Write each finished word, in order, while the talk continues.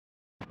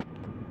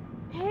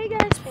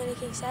Candy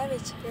King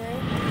Savage here.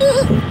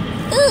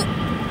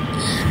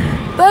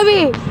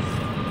 Bubby!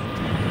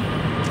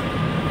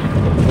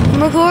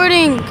 I'm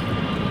recording.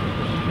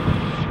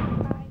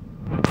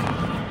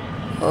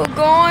 We're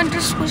going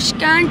to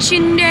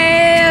Wisconsin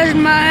days,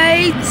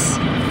 mates.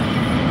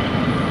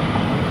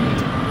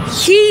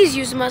 He's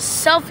using my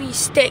selfie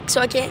stick, so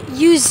I can't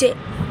use it.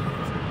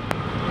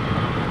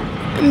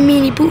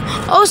 Meanie Boo.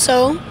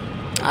 Also,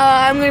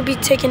 I'm gonna be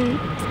taking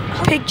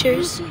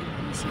pictures. Let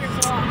me see your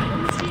vlog. Let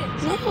me see it.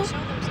 No. Show them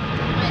something.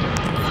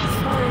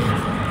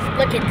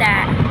 Look at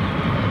that.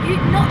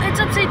 No, it's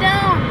upside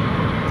down.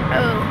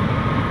 Oh.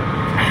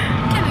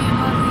 Give me a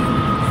movie.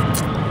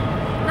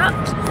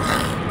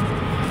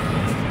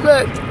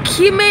 Look,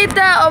 he made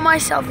that on my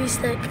selfie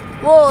stick.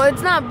 Whoa,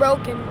 it's not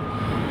broken.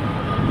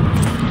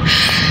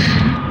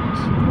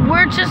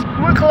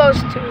 We're close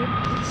to it.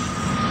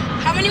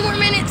 How many more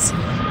minutes? 14.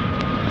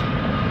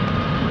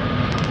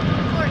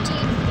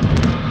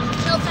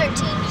 No,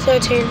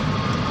 13.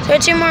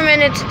 13 more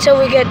minutes until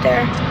we get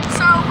there.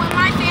 So when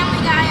my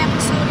Family Guy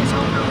episode is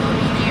over, we'll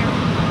be there.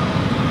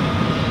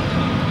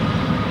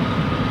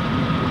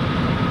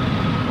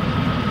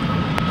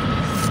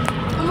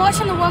 I'm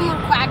watching the one where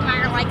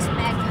Quagmire likes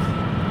Becca.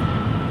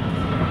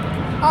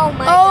 Oh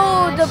my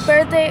gosh. The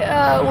birthday,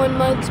 when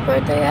Mike's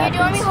birthday Here, happens. do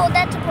you want me to hold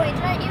that to point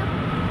at you?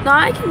 No,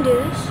 I can do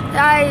this.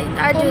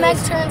 I do When Meg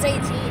this. turns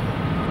 18.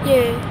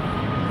 Yeah.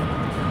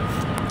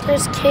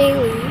 There's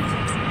Kaylee.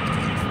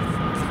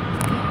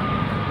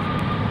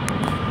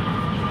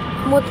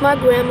 I'm with my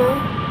grandma.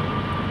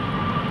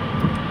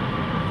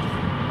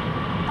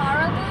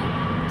 Baraboo?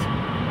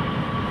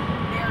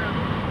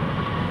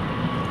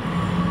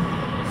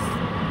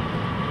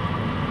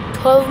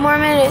 12 more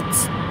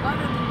minutes. What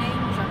are the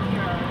names up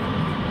here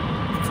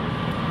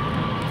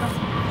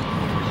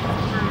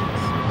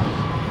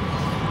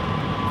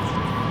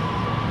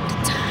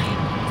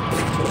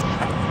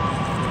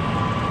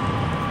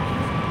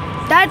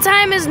That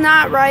time is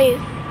not right.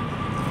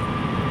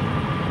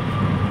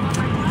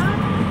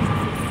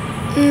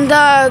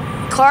 The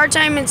car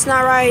time, it's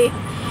not right.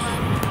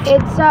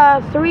 It's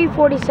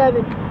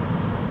 3:47.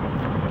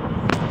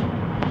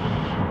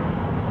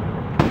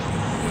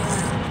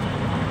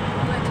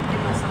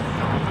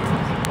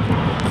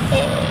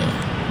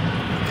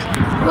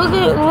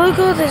 Look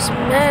at this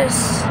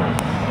mess.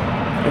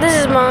 This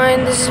is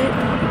mine. This is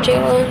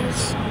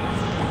Jalen's.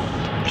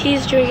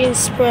 He's drinking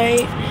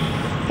Sprite.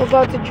 We're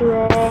about to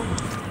draw.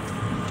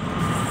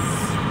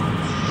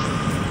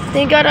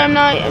 Thank God I'm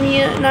not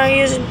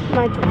using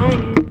my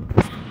drawing.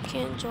 I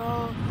can't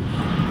draw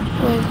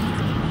with.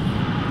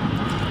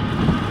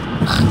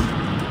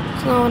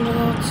 It's not one of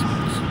those.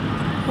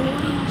 One of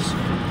these.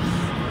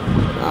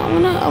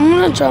 I'm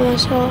gonna draw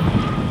myself.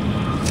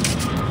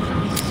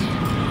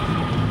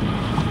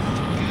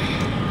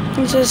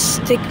 It's a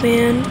stick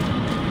man.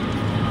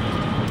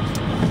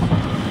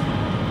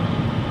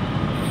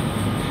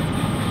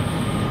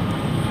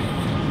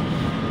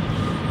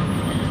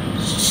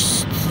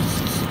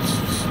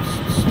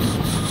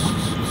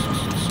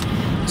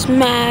 It's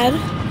mad.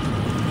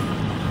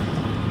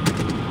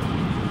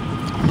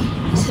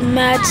 It's a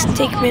mad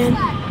stick man.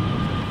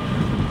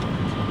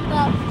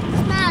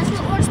 Smash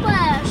or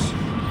splash.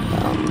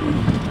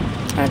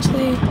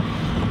 Actually,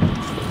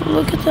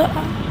 look at the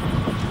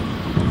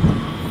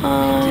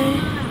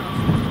eye.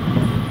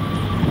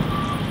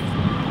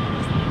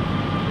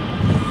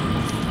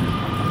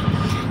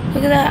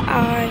 Look at that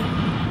eye.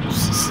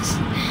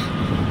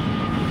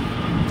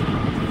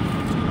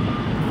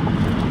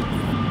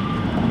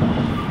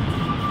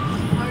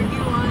 Are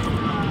you on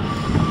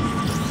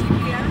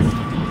GPS?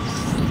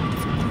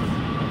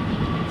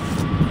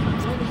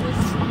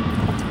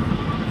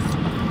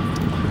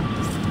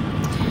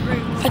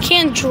 I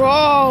can't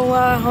draw while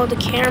I hold the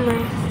camera.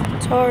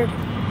 It's hard.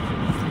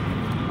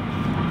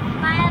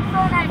 My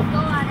headphone I'd go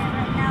on it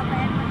right now, but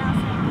everyone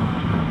else would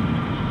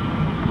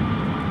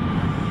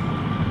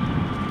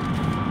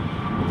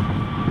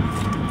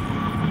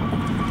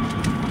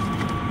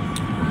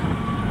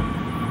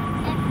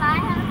If my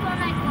headphone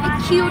I'd go on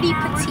it cutie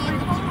right now,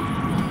 petite.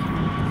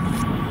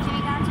 Jay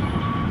got you?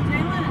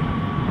 Jalen,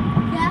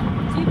 Yeah?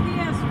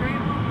 GPS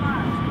Rainbow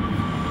Flash.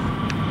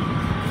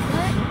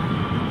 What?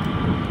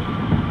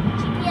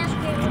 GPS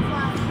Rainbow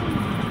Flash.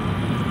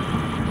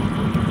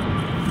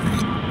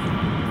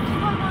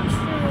 Keep on going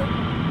straight.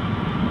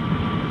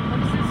 What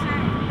does it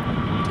say?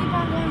 Keep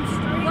on going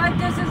straight. What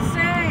does it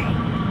say?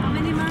 How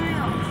many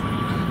miles?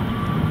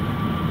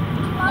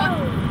 Slow.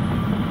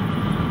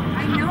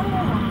 I know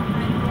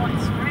I'm going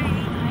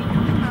straight. I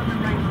know I'm on the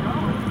right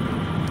road.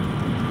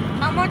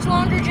 How much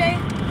longer, Jay?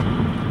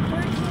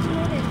 13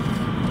 minutes.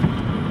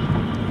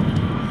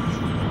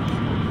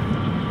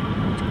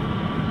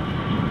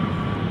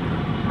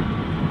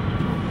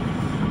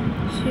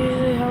 It's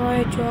usually how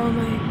I draw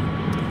my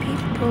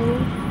people.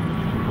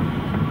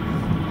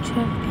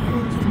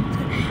 Champions.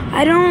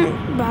 I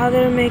don't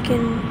bother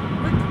making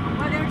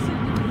What exit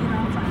do we get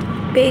off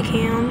on? big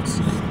hands.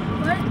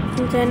 What?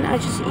 And then I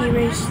just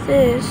erase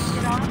this.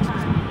 Get off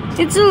on?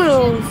 It's a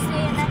little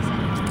Say an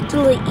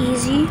exit.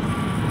 easy.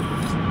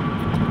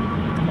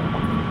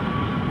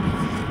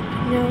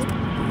 No.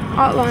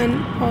 Outline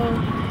all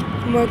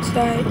modes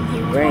that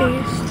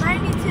erased.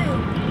 92.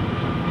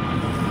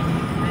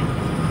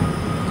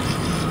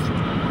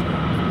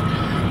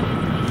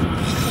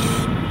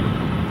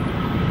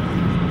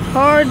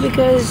 Hard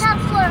because. Stop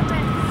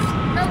slurping.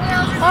 Nobody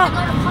else is going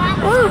to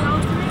Oh.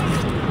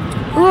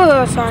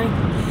 Oh, sorry.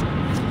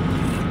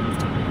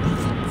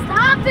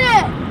 Stop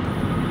it!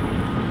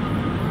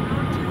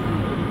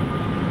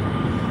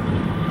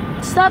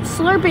 Stop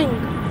slurping.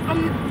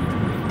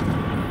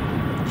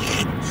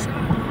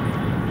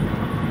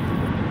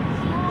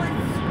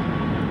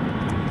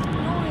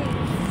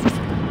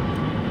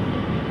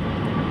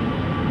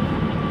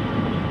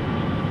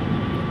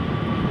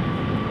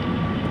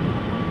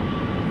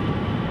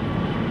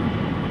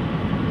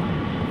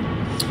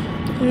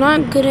 I'm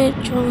not good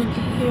at drawing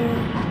here.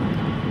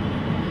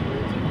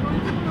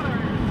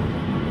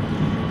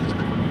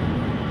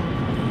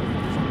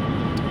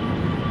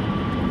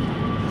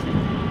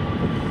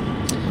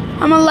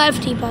 I'm a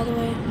lefty, by the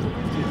way.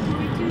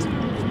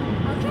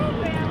 Okay,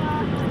 Grandma.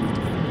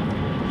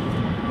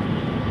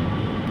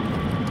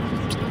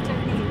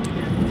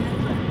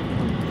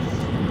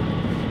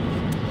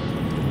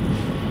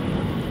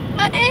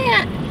 An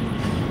ant.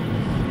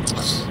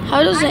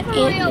 How does I'm an for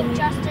real, ant?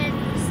 Justin.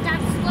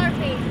 Stop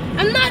slurping.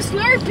 I'm not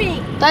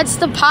slurping. That's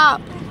the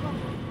pop.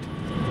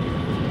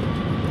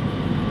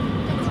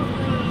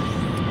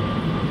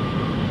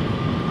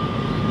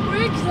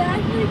 We're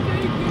exactly 3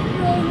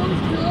 you're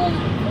almost done.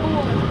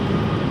 4.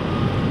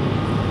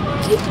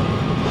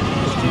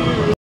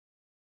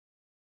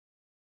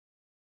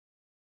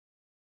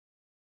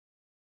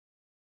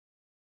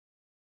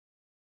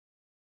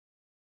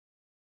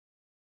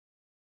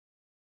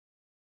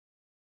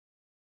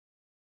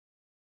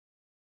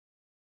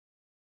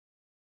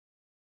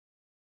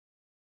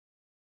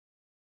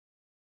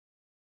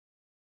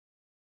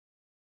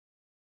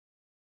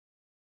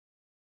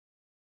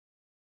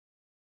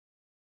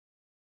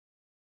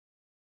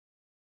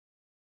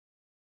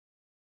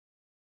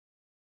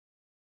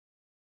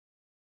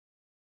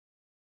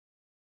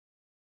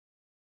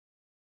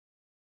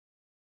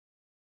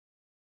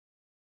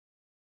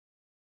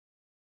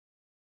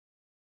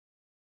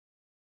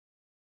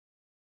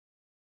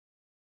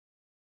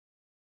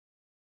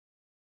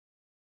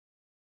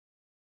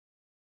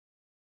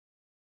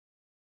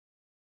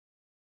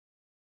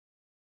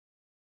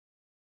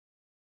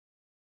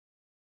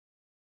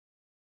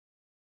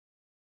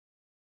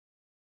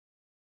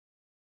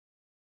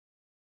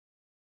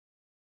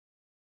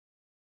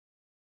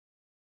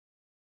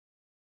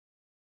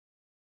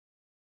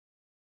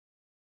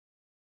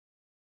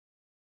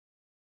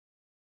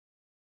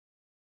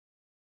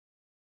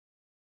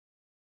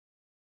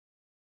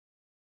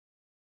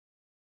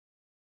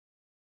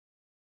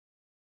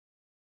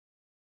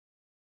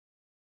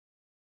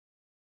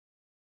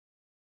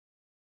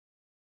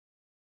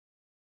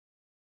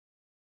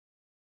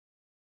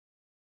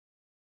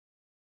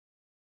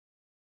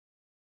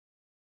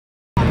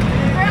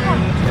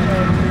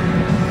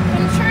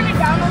 Can you turn it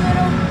down a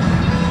little?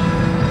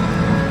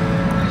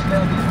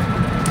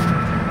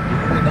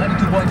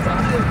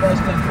 92.5,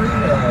 Best in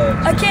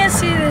Freedom. I can't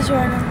see this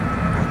right now.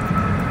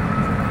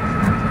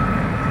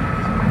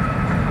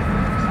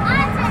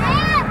 What's an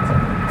ant?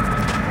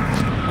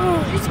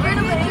 You scared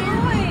of an ant?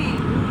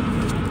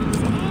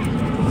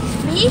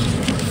 Me?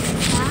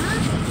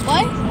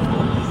 What?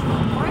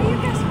 Why are you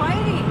guys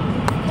fighting?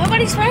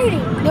 Nobody's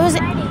fighting. There was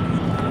an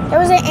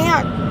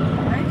ant.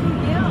 Why did you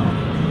yell?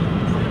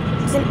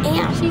 It's an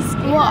ant.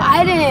 Well,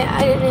 I didn't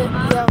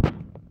yell.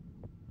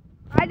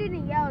 I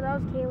didn't yell. That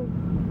was Kaylee.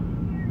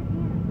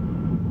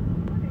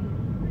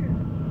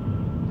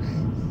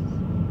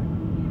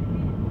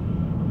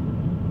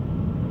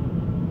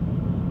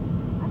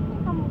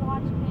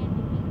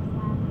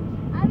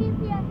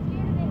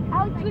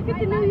 Alex, look at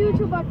the new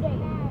YouTube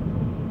update.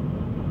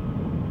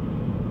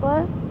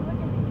 What?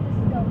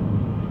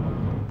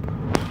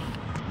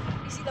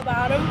 You see the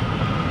bottom?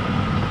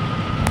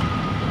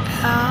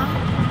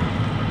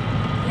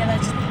 Yeah,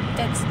 that's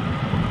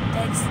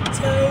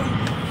two.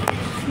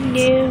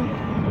 New.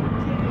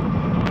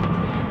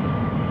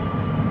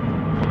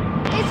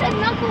 It's a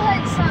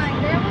knucklehead sign,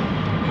 Grandma.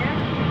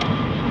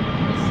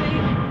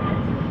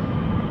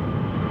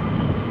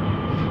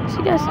 She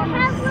does. It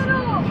has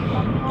little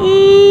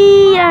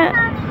Yeah.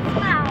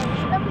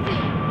 flowers. Let me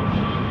see.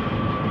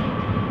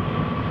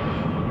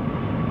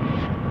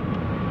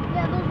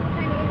 Yeah, those are the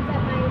kind of ants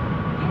that might.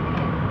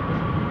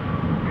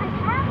 I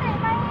have it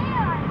right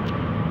here.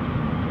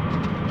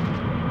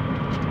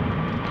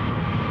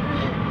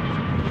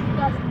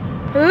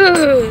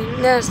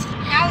 Ooh, nasty.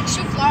 Alex,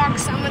 you vlog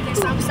some of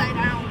this upside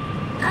down.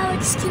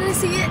 Alex, can I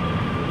see it?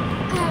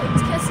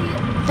 Alex, can I see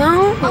it?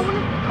 No. I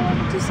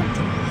wanna do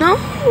something. No.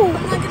 I'm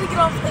not gonna get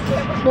off the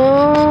camera.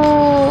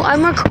 No.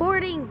 I'm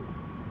recording.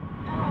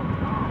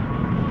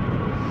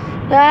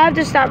 I have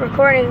to stop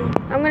recording.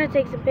 I'm gonna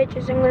take some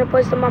pictures. I'm gonna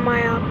post them on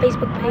my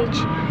Facebook page.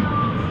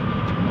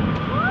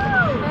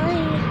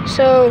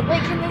 So.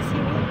 Wait, can they see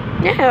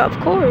me? Yeah, of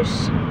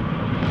course.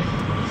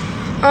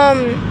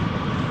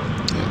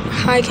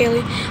 Hi,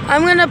 Kaylee.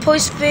 I'm gonna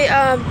post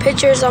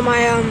pictures on my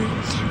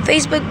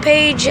Facebook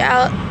page.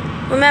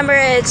 Remember,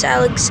 it's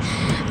Alex.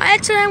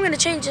 I'm gonna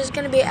change it. It's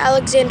gonna be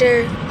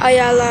Alexander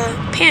Ayala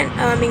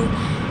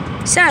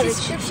Savage.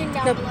 Description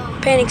down No, below.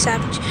 Panic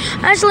Savage.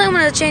 Actually, I'm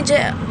gonna change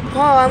it. Oh,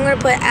 I'm gonna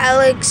put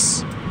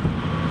Alex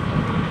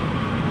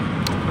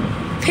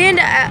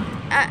Panda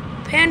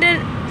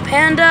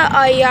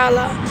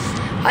Ayala.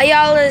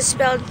 Ayala is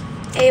spelled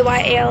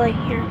A-Y-A-L-A.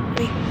 Here,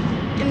 wait.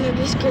 In the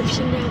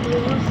description down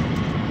below.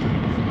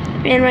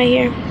 And right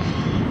here.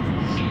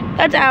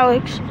 That's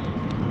Alex.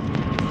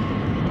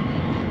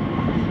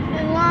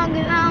 As long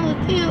as I'm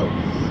with you,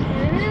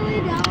 it really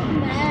don't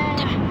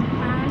matter.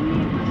 I'm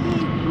in a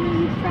big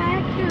green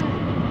tractor.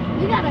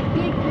 You got a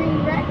big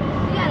green red.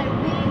 You got a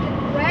big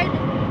red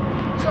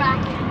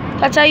tractor.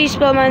 That's how you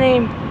spell my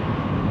name.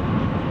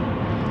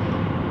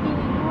 Big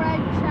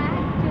red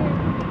tractor.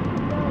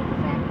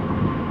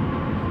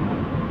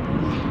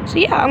 So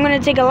yeah, I'm gonna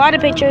take a lot of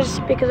pictures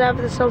because I have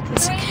the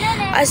Sultans. 3 minutes.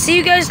 I'll see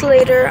you guys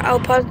later.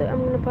 I'm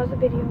gonna pause the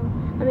video.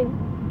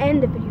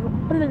 End the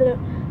video.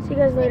 See you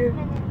guys later.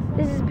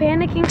 This is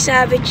Panicking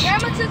Savage.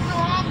 Grandma took the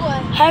long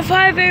way. High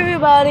five,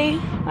 everybody.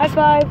 High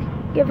five.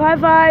 Give high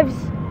fives.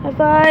 High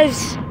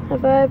fives. High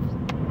fives.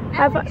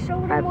 High five. Show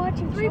what I'm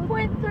watching.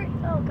 3.3.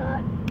 Oh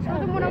God. Show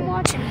them what I'm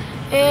watching.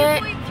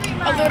 And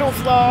 3.3 a little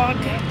vlog.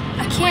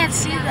 I can't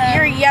see that.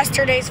 Your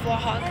yesterday's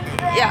vlog.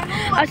 Yeah.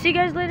 I'll see you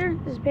guys later.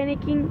 This is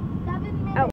Panicking